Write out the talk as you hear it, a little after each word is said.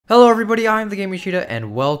everybody, I'm the Gaming Cheetah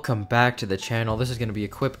and welcome back to the channel. This is going to be a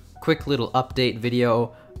quick little update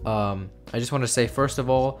video. I just want to say first of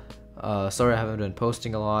all, sorry I haven't been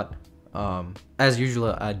posting a lot. As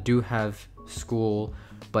usual, I do have school,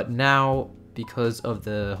 but now because of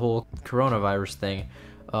the whole coronavirus thing,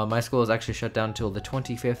 my school is actually shut down until the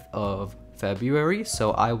 25th of February,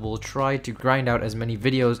 so I will try to grind out as many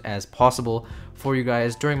videos as possible for you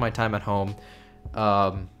guys during my time at home.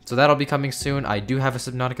 So that'll be coming soon. I do have a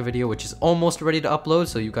Subnautica video which is almost ready to upload,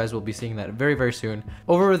 so you guys will be seeing that very soon.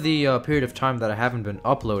 Over the period of time that I haven't been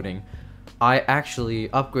uploading, I actually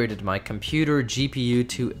upgraded my computer GPU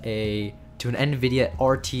to an Nvidia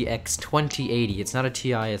RTX 2080. It's not a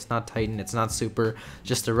TI, it's not Titan, it's not Super,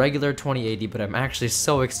 just a regular 2080, but I'm actually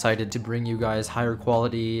so excited to bring you guys higher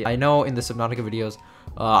quality. I know in the Subnautica videos,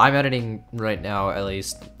 I'm editing right now, at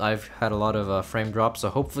least. I've had a lot of frame drops, so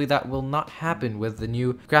hopefully that will not happen with the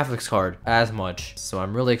new graphics card as much. So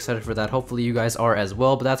I'm really excited for that. Hopefully you guys are as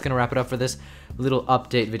well, but that's gonna wrap it up for this little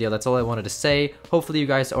update video. That's all I wanted to say. Hopefully you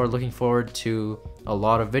guys are looking forward to a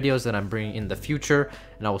lot of videos that I'm bringing in the future,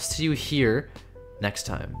 and I will see you here next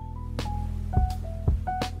time.